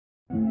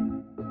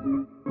Hello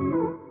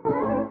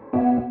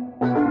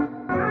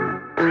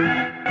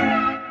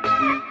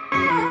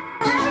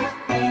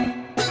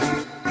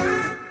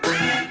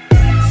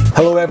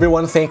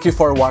everyone, thank you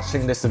for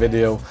watching this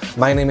video.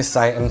 My name is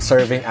Sai and I'm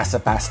serving as a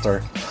pastor.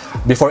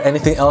 Before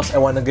anything else,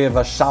 I want to give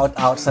a shout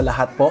out sa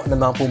lahat po na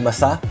mga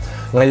pumasa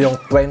ngayong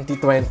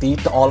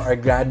 2020 to all our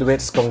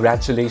graduates.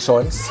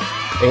 Congratulations!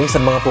 Sa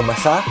mga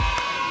pumasa,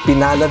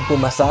 pinalad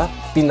pumasa,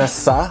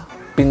 pinasa,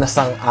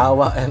 pinasang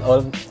awa, and all.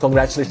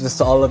 Congratulations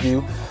to all of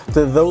you.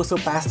 To those who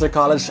passed their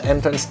college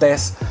entrance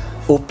test,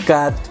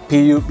 UPCAT,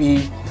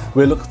 PUP,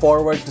 we look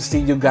forward to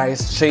see you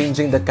guys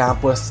changing the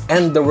campus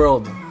and the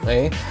world.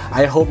 Okay?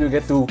 I hope you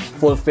get to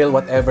fulfill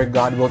whatever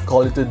God will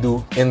call you to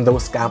do in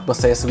those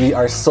campuses. We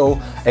are so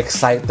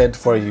excited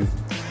for you.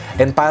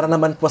 And para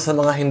naman po sa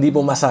mga hindi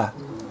pumasa,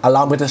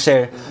 allow me to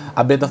share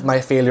a bit of my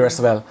failure as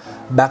well.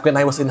 Back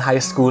when I was in high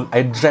school,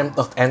 I dreamt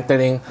of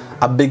entering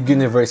a big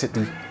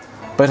university.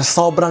 Pero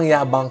sobrang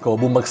yabang ko,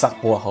 bumagsak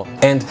po ako.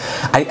 And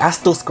I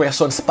asked those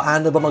questions,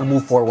 paano ba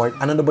mag-move forward?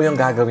 Ano na ba yung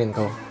gagawin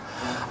ko?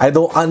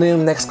 Ano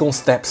yung next kong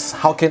steps?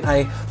 How can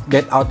I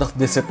get out of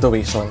this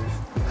situation?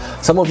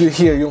 Some of you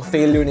here, yung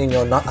failure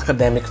ninyo, not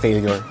academic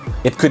failure.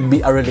 It could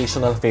be a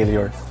relational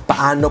failure.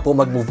 Paano po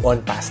mag-move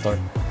on, Pastor?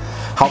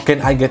 How can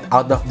I get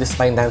out of this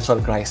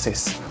financial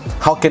crisis?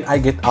 How can I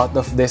get out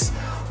of this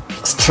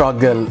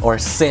struggle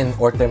or sin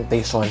or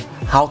temptation?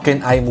 How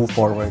can I move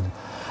forward?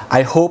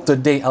 I hope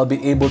today I'll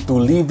be able to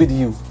leave with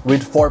you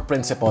with 4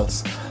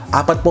 principles.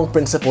 4 pong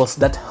principles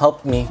that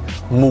help me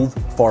move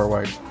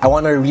forward. I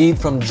want to read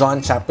from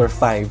John chapter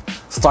 5,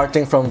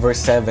 starting from verse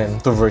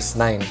 7 to verse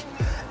 9.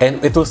 And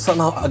it will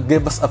somehow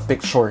give us a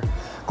picture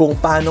kung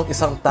paano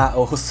isang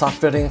tao who's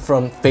suffering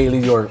from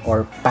failure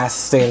or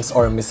past sins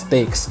or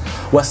mistakes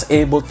was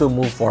able to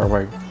move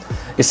forward.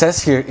 It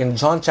says here in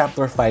John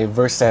chapter 5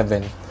 verse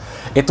 7,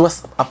 it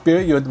was a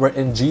period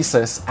wherein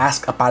Jesus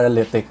asked a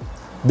paralytic.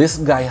 This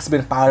guy has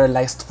been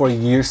paralyzed for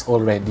years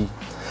already.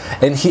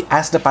 And he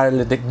asked the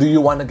paralytic, do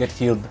you want to get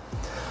healed?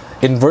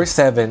 In verse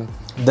 7,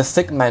 the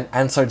sick man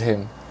answered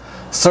him,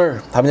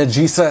 Sir, sabi niya,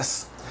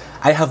 Jesus,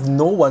 I have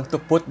no one to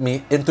put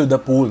me into the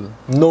pool.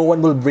 No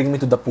one will bring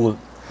me to the pool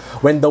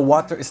when the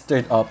water is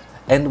stirred up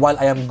and while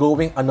I am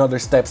going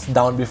another steps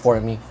down before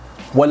me.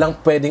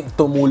 Walang pwedeng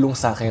tumulong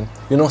sa akin.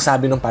 Yun ang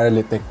sabi ng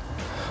paralytic.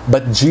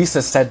 But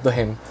Jesus said to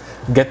him,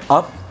 Get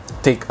up,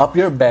 take up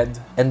your bed,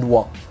 and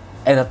walk.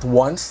 And at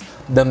once,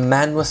 the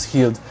man was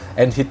healed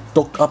and he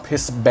took up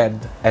his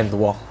bed and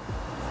walked.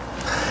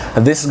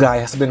 This guy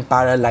has been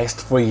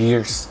paralyzed for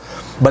years.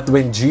 But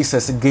when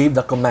Jesus gave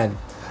the command,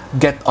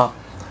 Get up,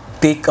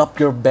 take up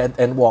your bed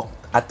and walk,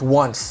 at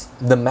once,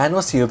 the man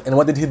was healed. And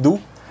what did he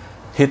do?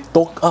 He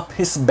took up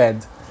his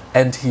bed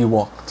and he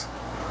walked.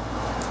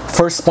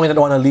 First point that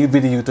I want to leave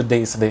with you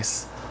today is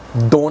this.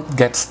 Don't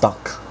get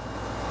stuck.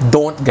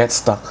 Don't get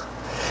stuck.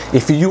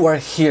 If you are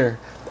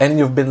here and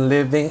you've been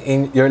living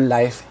in your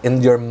life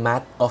in your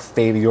mat of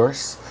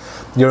failures,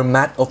 your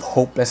mat of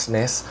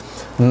hopelessness,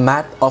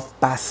 mat of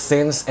past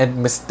sins and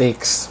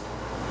mistakes,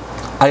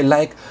 I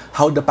like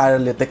how the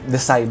paralytic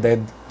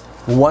decided,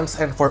 once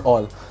and for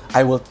all,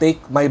 I will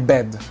take my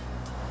bed,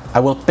 I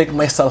will pick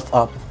myself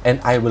up, and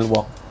I will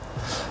walk.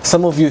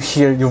 Some of you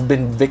here, you've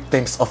been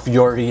victims of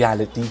your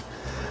reality.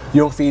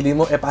 Yung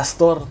feeling mo,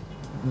 Pastor,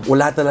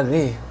 wala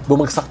talaga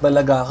bumagsak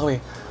talaga ako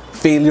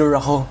failure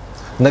ako,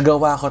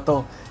 nagawa ko to,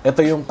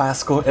 ito yung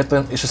past ko, ito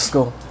yung issues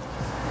ko.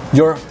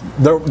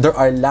 There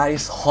are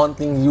lies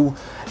haunting you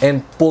and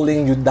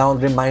pulling you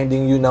down,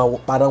 reminding you na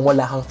parang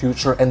wala kang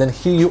future, and then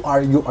here you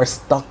are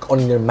stuck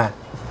on your mat.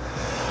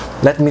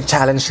 Let me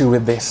challenge you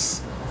with this.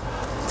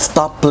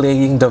 Stop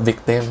playing the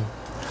victim.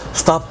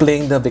 Stop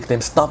playing the victim.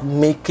 Stop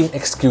making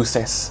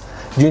excuses.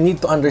 You need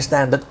to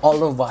understand that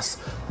all of us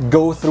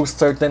go through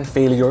certain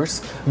failures,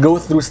 go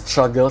through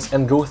struggles,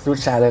 and go through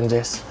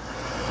challenges.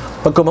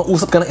 Pag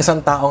kumausap ka ng isang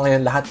tao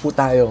ngayon, lahat po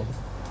tayo,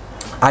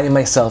 I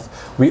myself,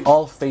 we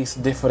all face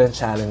different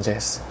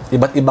challenges.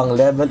 Iba't ibang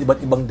level,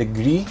 iba't ibang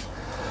degree.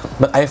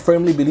 But I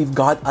firmly believe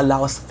God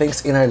allows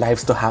things in our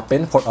lives to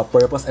happen for a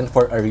purpose and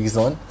for a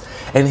reason.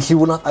 And He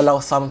will not allow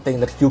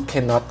something that you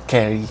cannot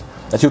carry,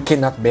 that you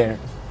cannot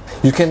bear.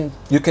 You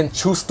can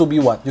choose to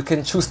be what? You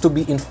can choose to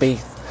be in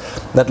faith.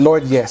 That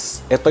Lord,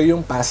 yes, ito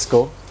yung past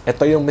ko,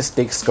 ito yung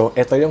mistakes ko,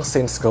 ito yung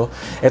sins ko,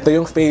 ito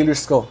yung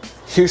failures ko.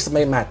 Here's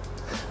my mat.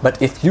 But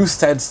if you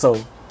said so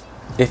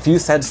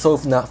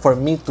na for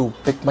me to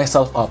pick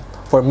myself up,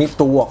 for me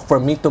to walk, for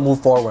me to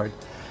move forward,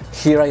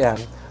 here I am.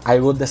 I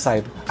will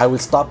decide. I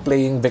will stop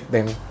playing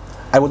victim.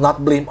 I will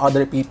not blame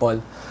other people.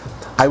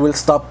 I will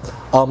stop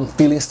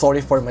feeling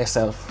sorry for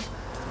myself.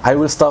 I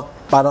will stop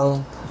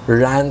parang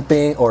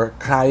ranting or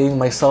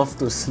crying myself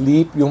to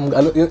sleep.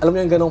 Alam mo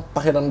yung ganong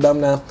pakiramdam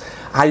na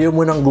ayaw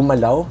mo nang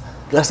gumalaw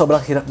kasi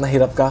sobrang hirap na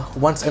hirap ka.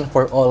 Once and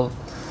for all,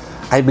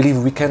 I believe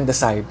we can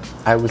decide.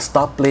 I will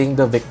stop playing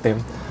the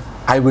victim.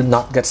 I will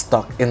not get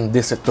stuck in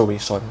this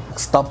situation.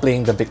 Stop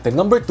playing the victim.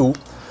 Number 2,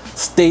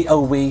 stay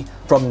away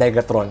from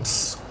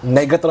Negatrons.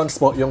 Negatrons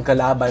po yung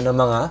kalaban ng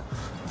mga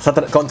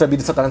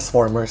kontrabida sa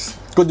Transformers.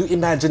 Could you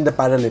imagine the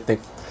paralytic?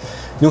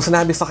 Yung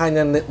sinabi sa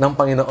kanya ng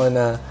Panginoon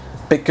na,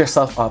 pick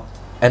yourself up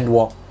and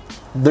walk.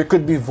 There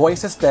could be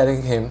voices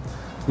telling him,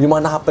 yung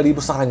mga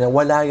nakapalibot sa kanya,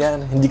 wala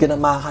yan, hindi ka na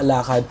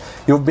makakalakad.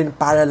 You've been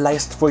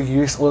paralyzed for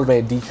years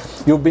already.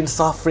 You've been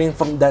suffering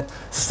from that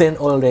sin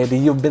already.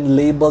 You've been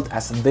labeled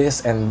as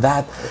this and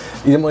that.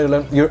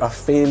 You're a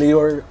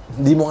failure.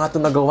 Hindi mo nga ito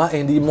nagawa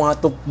eh.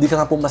 Hindi ka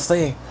nga pumasa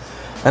eh.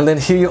 And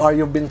then here you are,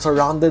 you've been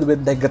surrounded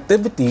with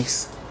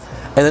negativities.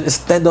 And then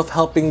instead of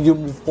helping you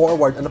move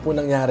forward, ano po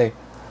nangyari?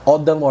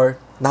 All the more,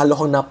 lalo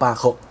kang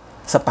napako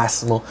sa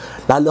past mo.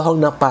 Lalo kang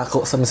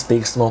napako sa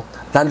mistakes mo.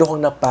 Lalo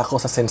kang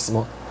napako sa sins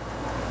mo.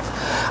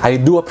 I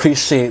do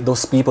appreciate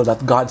those people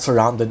that God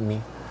surrounded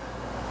me.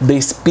 They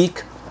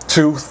speak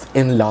truth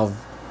in love.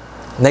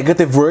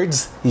 Negative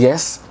words,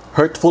 yes.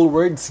 Hurtful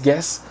words,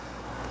 yes.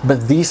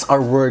 But these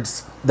are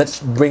words that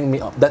bring me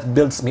up, that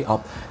builds me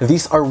up.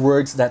 These are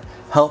words that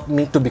help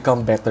me to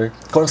become better.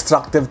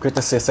 Constructive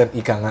criticism,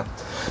 ika nga.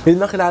 May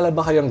nakilala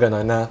ba kayong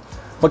gano'n na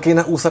pag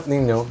kinausap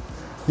ninyo,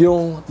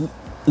 yung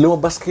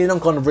lumabas kayo ng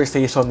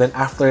conversation, then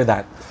after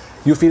that,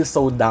 you feel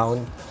so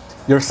down,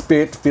 your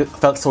spirit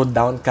felt so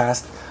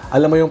downcast,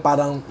 alam mo yung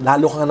parang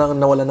lalo ka nang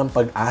nawala ng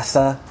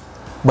pag-asa.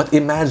 But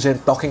imagine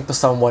talking to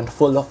someone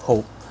full of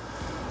hope,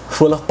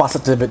 full of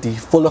positivity,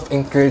 full of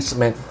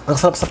encouragement. Ang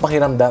sarap sa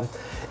pakiramdam,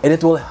 and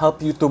it will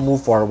help you to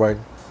move forward.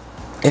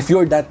 If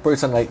you're that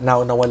person right now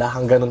na wala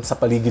kang ganun sa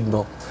paligid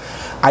mo,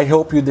 I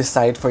hope you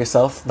decide for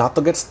yourself not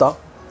to get stuck,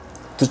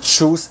 to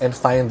choose and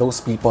find those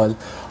people.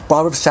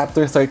 Proverbs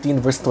chapter 13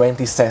 verse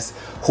 20 says,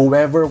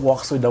 whoever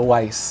walks with the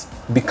wise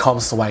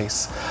becomes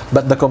wise,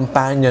 but the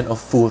companion of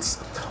fools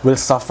will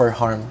suffer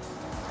harm.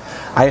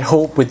 I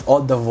hope with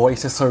all the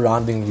voices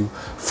surrounding you,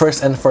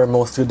 first and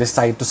foremost, you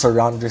decide to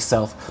surround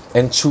yourself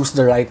and choose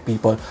the right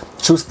people.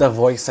 Choose the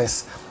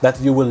voices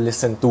that you will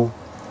listen to.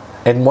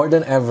 And more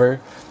than ever,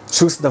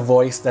 choose the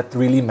voice that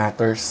really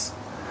matters.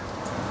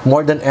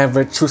 More than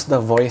ever, choose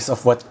the voice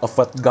of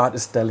what God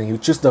is telling you.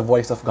 Choose the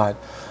voice of God.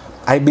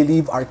 I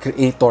believe our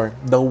Creator,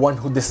 the one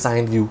who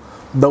designed you,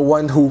 the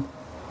one who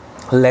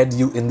led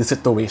you in this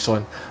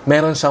situation,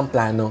 meron siyang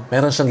plano,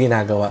 meron siyang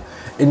ginagawa,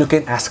 and you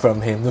can ask from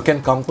Him. You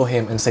can come to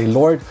Him and say,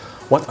 Lord,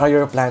 what are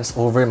your plans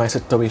over my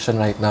situation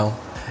right now?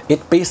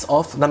 It pays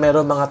off na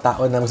meron mga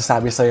tao na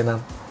magsasabi sa'yo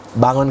na,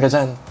 bangon ka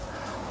dyan,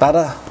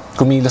 tara,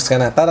 kumilos ka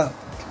na, tara,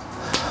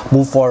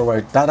 move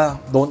forward, tara,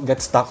 don't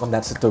get stuck on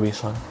that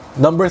situation.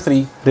 Number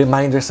 3,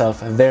 remind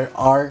yourself, there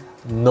are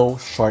no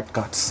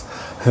shortcuts.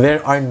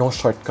 There are no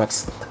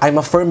shortcuts. I'm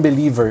a firm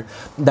believer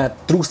that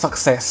true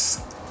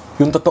success,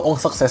 yung totoong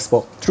success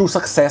po, true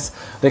success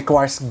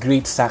requires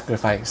great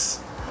sacrifice.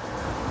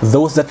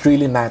 Those that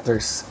really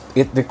matters,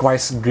 it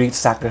requires great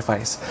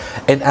sacrifice.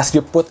 And as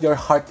you put your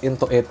heart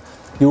into it,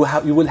 you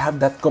will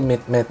have that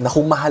commitment na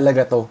kung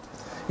mahalaga to,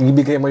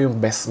 ibigay mo yung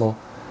best mo.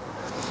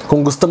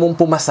 Kung gusto mong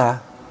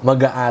pumasa,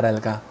 mag-aaral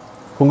ka.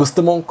 Kung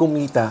gusto mong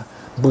kumita,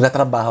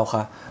 magtatrabaho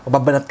ka,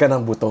 mababanat ka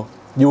ng buto.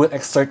 You will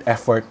exert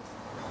effort.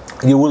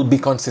 You will be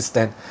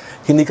consistent.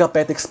 Hindi ka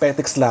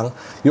petiks-petiks lang.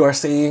 You are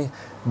saying,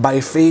 by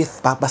faith,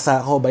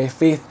 papasa ako, by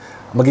faith,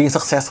 magiging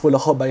successful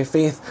ako, by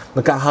faith,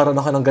 magkakaroon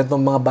ako ng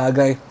ganitong mga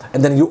bagay,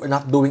 and then you are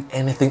not doing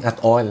anything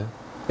at all.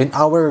 In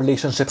our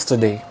relationships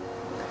today,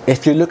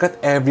 if you look at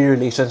every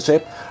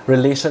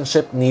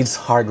relationship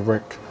needs hard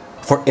work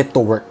for it to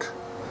work.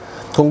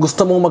 Kung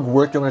gusto mong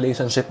mag-work yung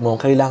relationship mo,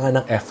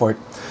 kailangan ng effort.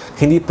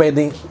 Hindi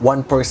pwedeng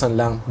one person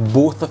lang.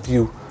 Both of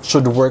you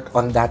should work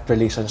on that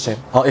relationship.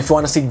 If you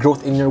want to see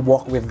growth in your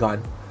walk with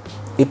God,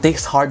 it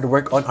takes hard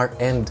work on our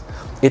end.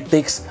 It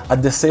takes a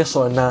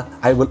decision na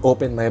I will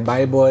open my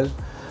Bible,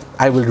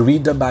 I will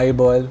read the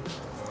Bible,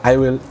 I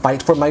will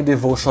fight for my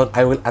devotion,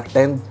 I will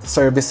attend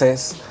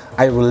services,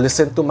 I will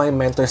listen to my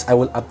mentors, I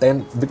will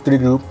attend Victory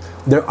Group.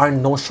 There are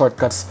no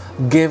shortcuts.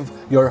 Give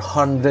your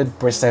 100%.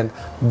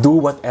 Do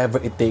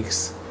whatever it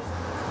takes.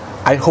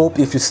 I hope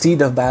if you see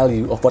the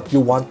value of what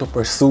you want to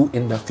pursue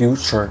in the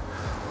future,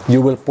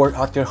 you will pour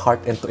out your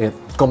heart into it.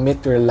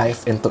 Commit your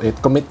life into it.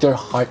 Commit your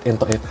heart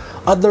into it.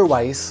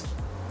 Otherwise,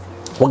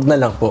 wag na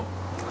lang po.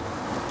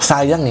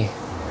 Sayang eh.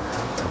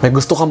 May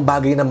gusto kang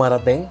bagay na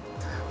marating,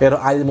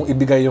 pero ayaw mong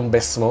ibigay yung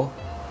best mo.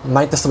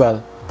 Might as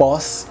well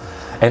pause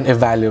and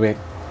evaluate.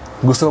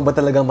 Gusto mo ba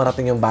talagang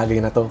marating yung bagay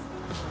na to?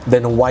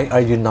 Then why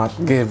are you not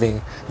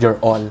giving your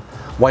all?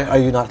 Why are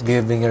you not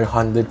giving your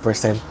 100%?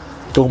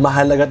 Kung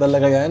mahalaga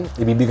talaga yan,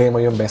 ibibigay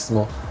mo yung best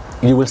mo.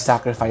 You will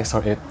sacrifice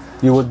for it.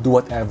 You will do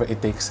whatever it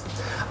takes.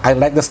 I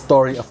like the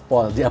story of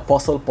Paul, the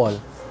Apostle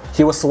Paul.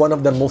 He was one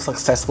of the most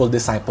successful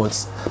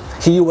disciples.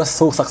 He was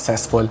so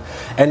successful.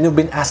 And you've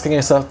been asking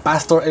yourself,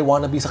 Pastor, I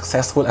want to be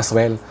successful as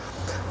well.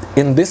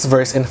 In this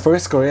verse, in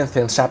 1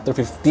 Corinthians chapter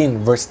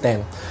 15, verse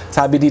 10,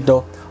 sabi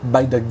dito,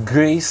 by the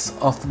grace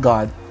of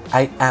God,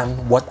 I am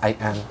what I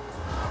am.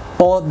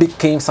 Paul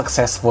became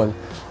successful.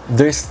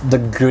 There's the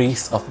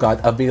grace of God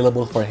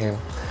available for him.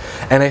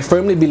 And I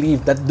firmly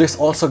believe that there's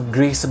also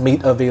grace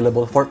made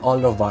available for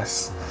all of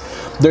us.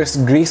 There's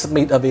grace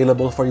made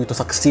available for you to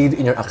succeed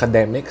in your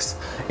academics.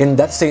 In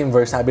that same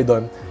verse, sabi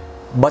doon,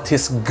 but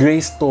His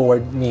grace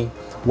toward me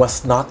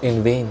was not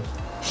in vain.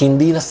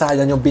 Hindi na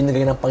sayang yung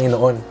binigay ng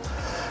Panginoon.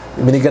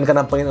 Binigyan ka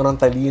ng Panginoon ng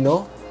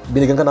talino,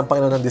 binigyan ka ng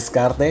Panginoon ng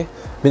diskarte,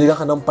 binigyan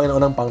ka ng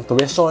Panginoon ng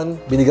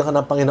pang-tuition, binigyan ka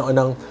ng Panginoon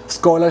ng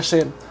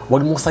scholarship.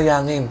 Huwag mong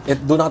sayangin.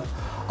 Do not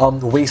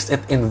waste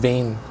it in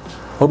vain.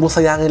 Huwag mong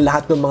sayangin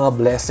lahat ng mga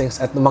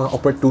blessings at ng mga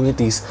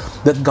opportunities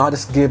that God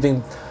is giving,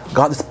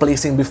 God is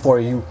placing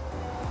before you.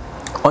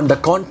 On the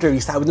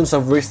contrary, sabi dun sa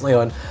verse na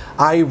yun,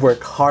 I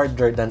work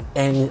harder than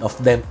any of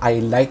them.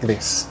 I like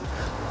this.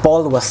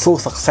 Paul was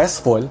so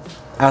successful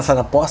as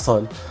an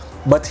apostle,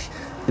 but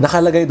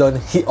nakalagay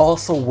doon, he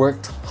also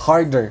worked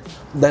harder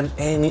than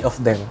any of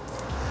them.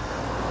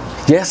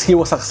 Yes, he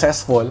was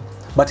successful,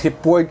 but he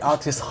poured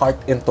out his heart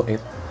into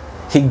it.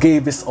 He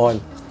gave his all.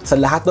 Sa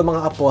lahat ng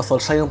mga apostol,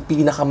 siya yung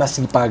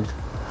pinakamasipag.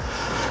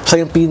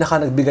 Siya yung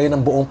pinaka nagbigay ng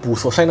buong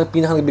puso. Siya yung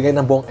pinaka nagbigay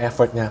ng buong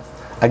effort niya.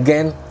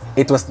 Again,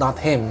 it was not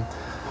him,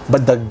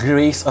 but the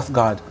grace of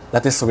God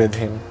that is with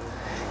him.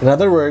 In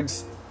other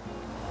words,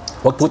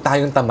 wag po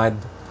tayong tamad.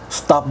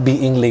 Stop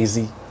being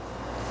lazy.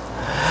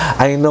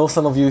 I know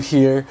some of you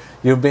here,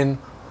 you've been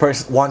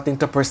wanting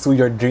to pursue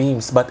your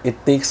dreams, but it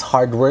takes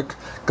hard work,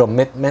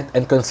 commitment,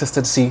 and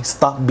consistency.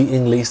 Stop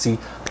being lazy.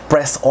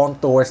 Press on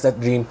towards that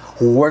dream.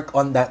 Work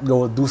on that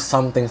goal. Do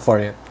something for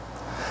it.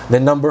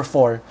 Then number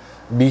 4,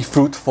 be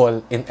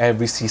fruitful in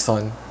every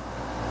season.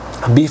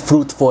 Be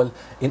fruitful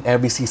in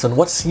every season.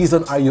 What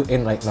season are you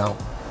in right now?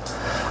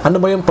 Ano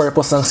ba yung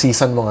purpose ng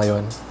season mo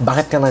ngayon?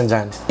 Bakit ka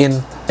nandyan?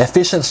 In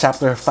Ephesians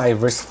chapter 5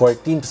 verse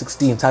 14 to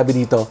 16,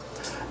 sabi dito,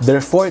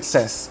 therefore it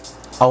says,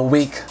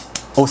 awake,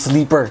 O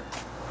sleeper.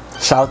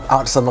 Shout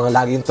out sa mga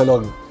laging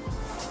tulog.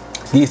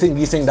 Gising,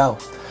 gising daw.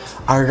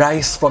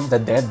 Arise from the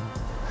dead.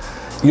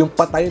 Yung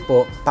patay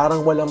po,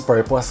 parang walang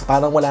purpose.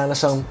 Parang wala na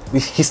siyang,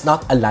 he's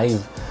not alive.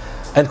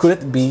 And could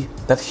it be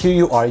that here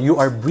you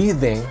are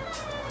breathing,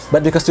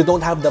 but because you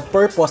don't have the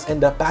purpose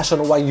and the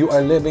passion why you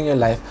are living your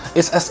life,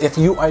 it's as if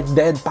you are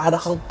dead, para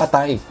kang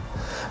patay.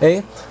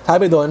 Eh?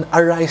 Sabi doon,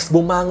 arise,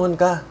 bumangon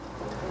ka.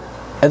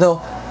 Ito,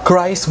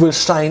 Christ will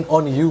shine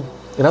on you.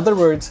 In other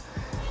words,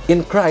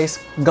 in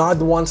Christ,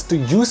 God wants to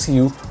use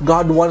you.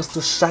 God wants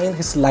to shine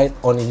His light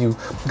on you.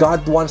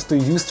 God wants to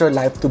use your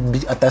life to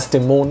be a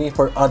testimony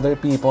for other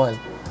people.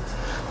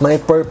 May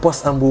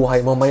purpose ang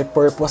buhay mo. May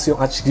purpose yung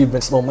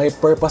achievements mo. May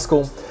purpose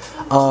kung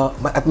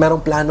at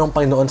merong plano ang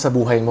Panginoon sa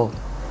buhay mo.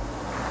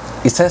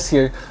 It says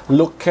here,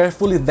 look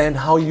carefully then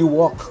how you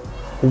walk.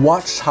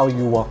 Watch how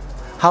you walk.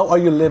 How are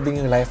you living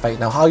your life right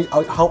now?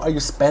 How are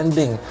you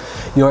spending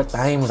your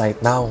time right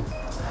now?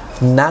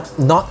 Not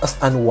as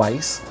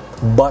unwise,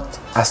 but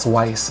as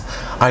wise.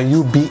 Are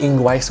you being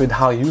wise with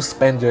how you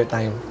spend your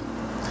time?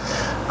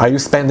 Are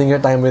you spending your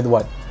time with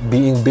what?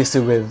 Being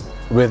busy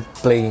with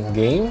playing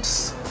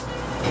games,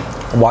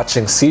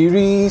 watching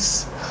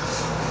series,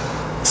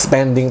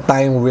 spending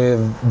time with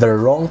the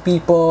wrong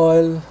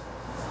people?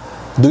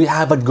 Do you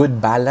have a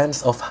good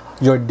balance of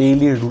your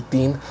daily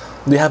routine?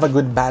 Do you have a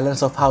good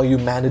balance of how you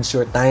manage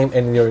your time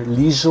and your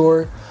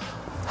leisure?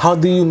 How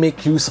do you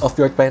make use of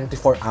your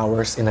 24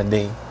 hours in a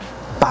day?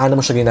 Paano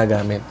mo siya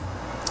ginagamit?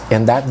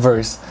 In that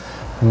verse,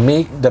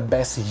 make the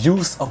best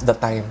use of the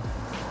time.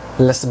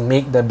 Let's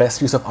make the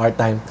best use of our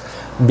time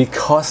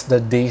because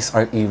the days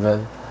are evil.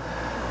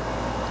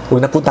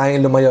 Huwag na po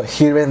tayong lumayo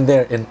here and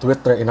there in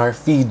Twitter, in our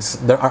feeds.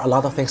 There are a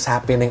lot of things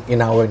happening in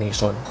our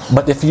nation.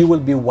 But if you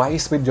will be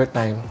wise with your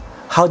time,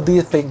 how do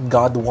you think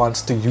God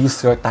wants to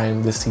use your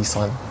time this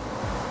season?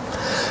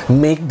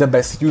 Make the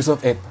best use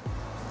of it.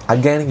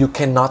 Again, you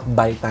cannot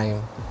buy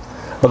time.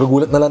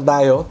 Magugulat na lang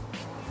tayo.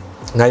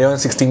 Ngayon,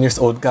 16 years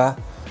old ka.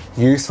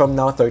 Years from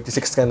now,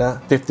 36 ka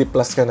na, 50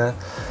 plus ka na,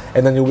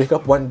 and then you wake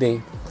up one day,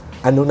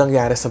 ano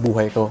nangyari sa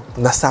buhay ko?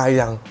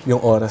 Nasayang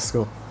yung oras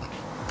ko.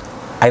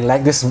 I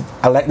like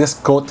this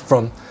quote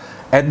from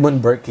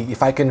Edmund Burke. If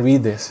I can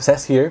read this, it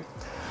says here,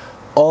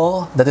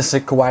 all that is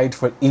required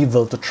for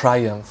evil to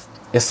triumph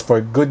is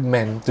for good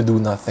men to do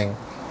nothing.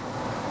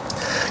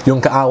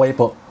 Yung kaaway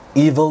po,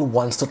 evil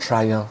wants to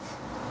triumph.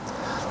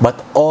 But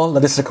all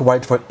that is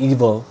required for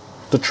evil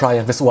to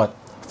triumph is what?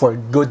 For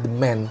good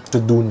men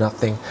to do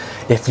nothing.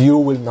 If you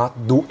will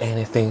not do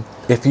anything,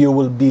 if you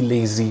will be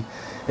lazy,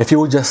 if you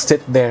will just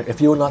sit there,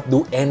 if you will not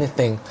do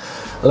anything,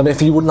 alam mo,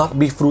 if you will not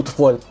be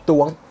fruitful,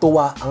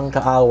 tuwang-tuwa ang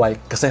kaaway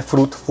kasi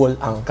fruitful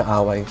ang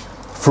kaaway.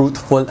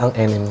 Fruitful ang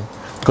enemy.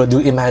 Could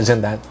you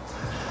imagine that?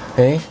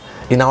 Okay?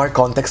 In our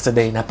context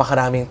today,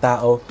 napakaraming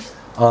tao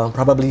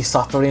probably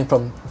suffering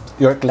from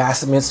your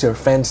classmates, your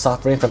friends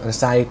suffering from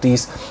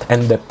anxieties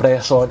and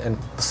depression and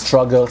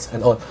struggles and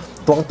all.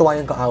 Tuwang-tuwa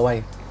yung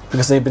kaaway.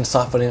 Because they've been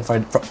suffering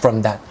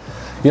from that.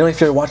 You know, if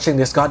you're watching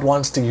this, God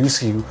wants to use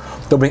you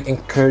to bring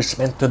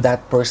encouragement to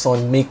that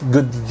person. Make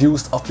good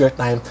use of your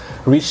time.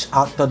 Reach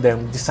out to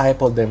them,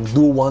 disciple them,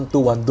 do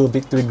one-to-one, do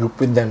victory group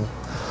with them.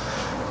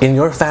 In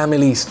your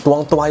families,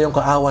 tuwang-tuwa yung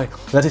kaaway.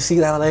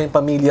 Nasisira na yung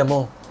pamilya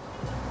mo.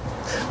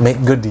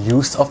 Make good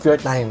use of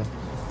your time.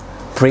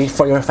 Pray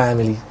for your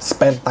family.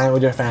 Spend time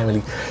with your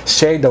family.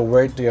 Share the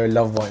word to your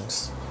loved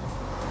ones.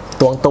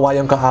 Tuwang-tuwa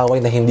yung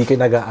kaaway na hindi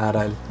kayo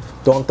nag-aaral.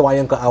 Tuwang-tuwa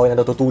yung kaaway na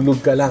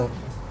natutulog ka lang.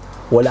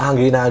 wala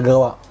kang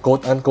ginagawa,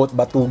 quote-unquote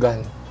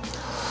batugan.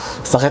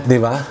 Sakit, di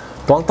ba?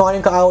 Tuwang-tuwa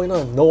yung kaaway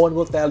nun. No one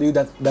will tell you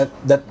that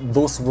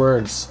those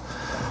words,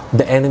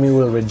 the enemy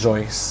will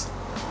rejoice.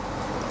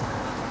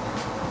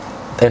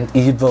 And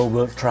evil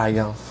will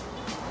triumph.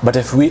 But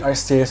if we are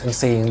serious in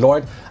saying,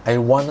 Lord, I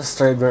want to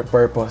serve your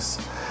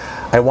purpose.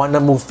 I want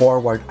to move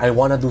forward. I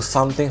want to do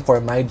something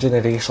for my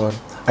generation.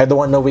 I don't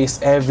want to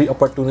waste every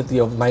opportunity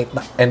of my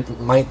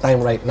time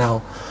right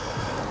now.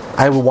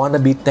 I want to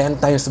be 10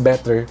 times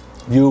better.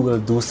 You will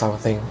do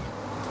something.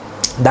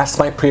 That's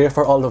my prayer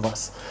for all of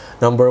us.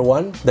 Number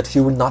one, that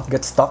you will not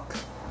get stuck.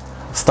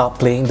 Stop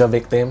playing the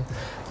victim.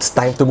 It's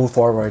time to move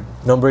forward.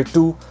 Number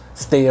two,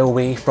 stay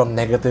away from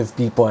negative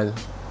people.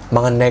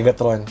 Mga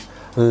negatron.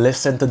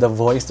 Listen to the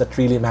voice that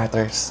really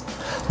matters.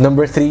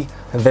 Number three,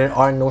 there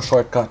are no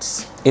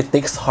shortcuts. It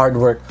takes hard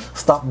work.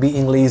 Stop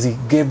being lazy.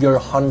 Give your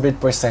 100%.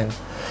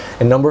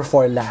 And number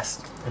four,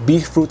 last, be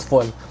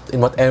fruitful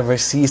in whatever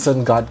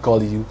season God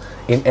called you.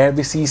 In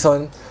every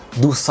season,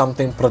 do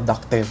something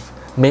productive.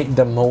 Make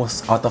the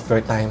most out of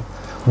your time.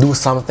 Do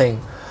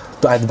something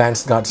to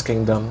advance God's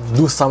kingdom.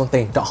 Do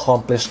something to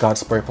accomplish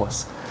God's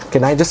purpose.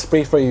 Can I just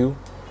pray for you?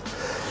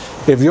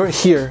 If you're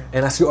here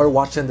and as you are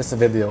watching this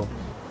video,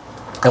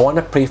 I want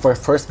to pray for a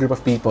first group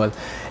of people.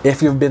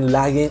 If you've been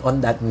lying on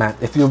that mat,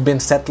 if you've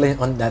been settling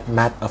on that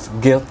mat of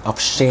guilt, of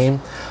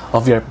shame,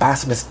 of your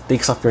past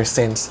mistakes, of your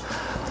sins,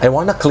 I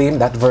want to claim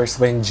that verse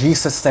when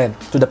Jesus said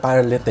to the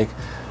paralytic,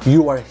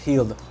 you are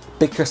healed,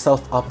 pick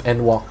yourself up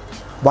and walk.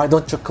 Why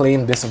don't you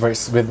claim this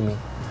verse with me?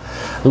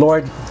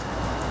 Lord,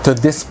 to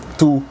this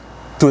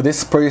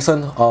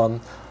person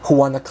who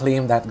want to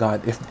claim that,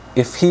 God,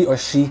 if he or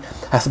she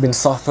has been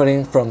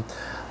suffering from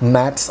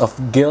mats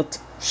of guilt,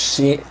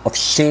 shame,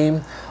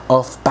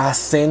 of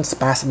past sins,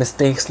 past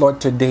mistakes,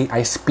 Lord, today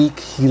I speak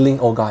healing,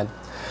 oh God.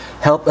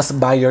 Help us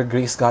by your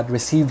grace, God,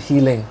 receive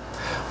healing.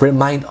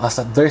 Remind us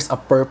that there's a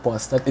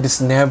purpose, that it is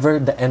never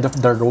the end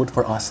of the road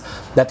for us,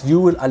 that you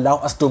will allow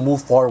us to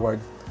move forward.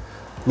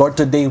 Lord,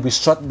 today we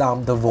shut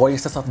down the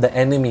voices of the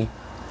enemy,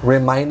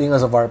 reminding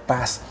us of our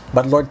past.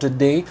 But Lord,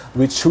 today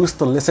we choose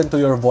to listen to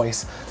your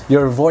voice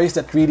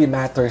that really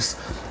matters,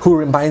 who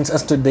reminds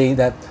us today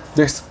that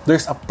there's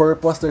a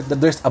purpose,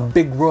 that there's a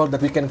big world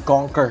that we can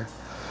conquer.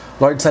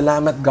 Lord,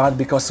 salamat, God,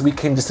 because we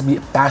can just be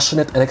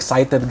passionate and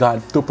excited,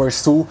 God, to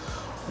pursue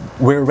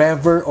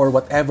wherever or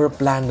whatever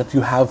plan that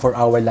you have for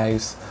our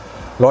lives.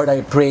 Lord,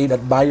 I pray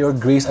that by your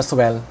grace as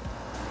well,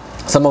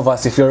 some of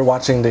us, if you're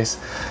watching this,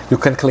 you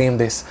can claim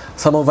this.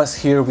 Some of us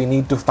here, we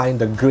need to find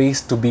the grace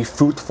to be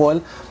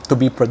fruitful, to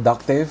be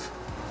productive.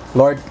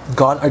 Lord,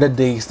 gone are the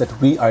days that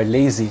we are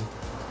lazy.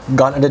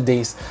 Gone are the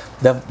days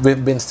that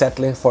we've been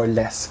settling for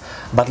less.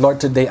 But Lord,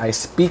 today I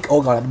speak,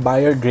 oh God, by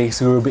your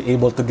grace, we will be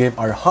able to give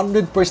our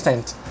 100%,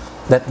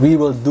 that we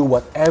will do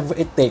whatever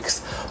it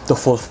takes to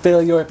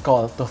fulfill your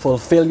call, to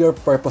fulfill your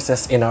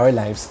purposes in our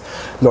lives.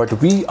 Lord,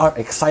 we are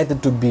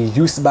excited to be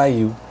used by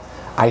you.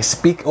 I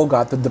speak, oh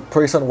God, to the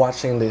person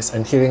watching this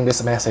and hearing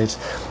this message,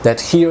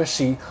 that he or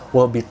she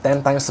will be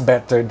 10 times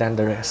better than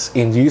the rest.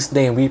 In Jesus'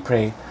 name we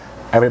pray.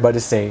 Everybody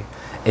say,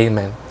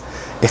 Amen.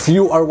 If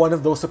you are one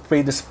of those who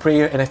pray this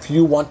prayer and if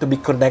you want to be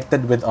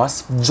connected with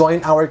us,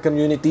 join our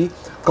community,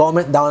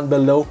 comment down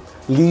below,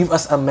 leave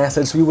us a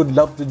message. We would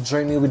love to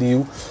journey with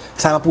you.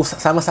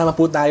 Sama-sama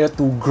po tayo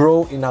to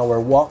grow in our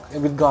walk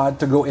with God,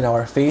 to grow in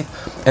our faith,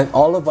 and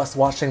all of us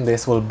watching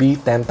this will be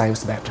 10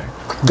 times better.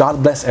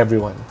 God bless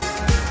everyone.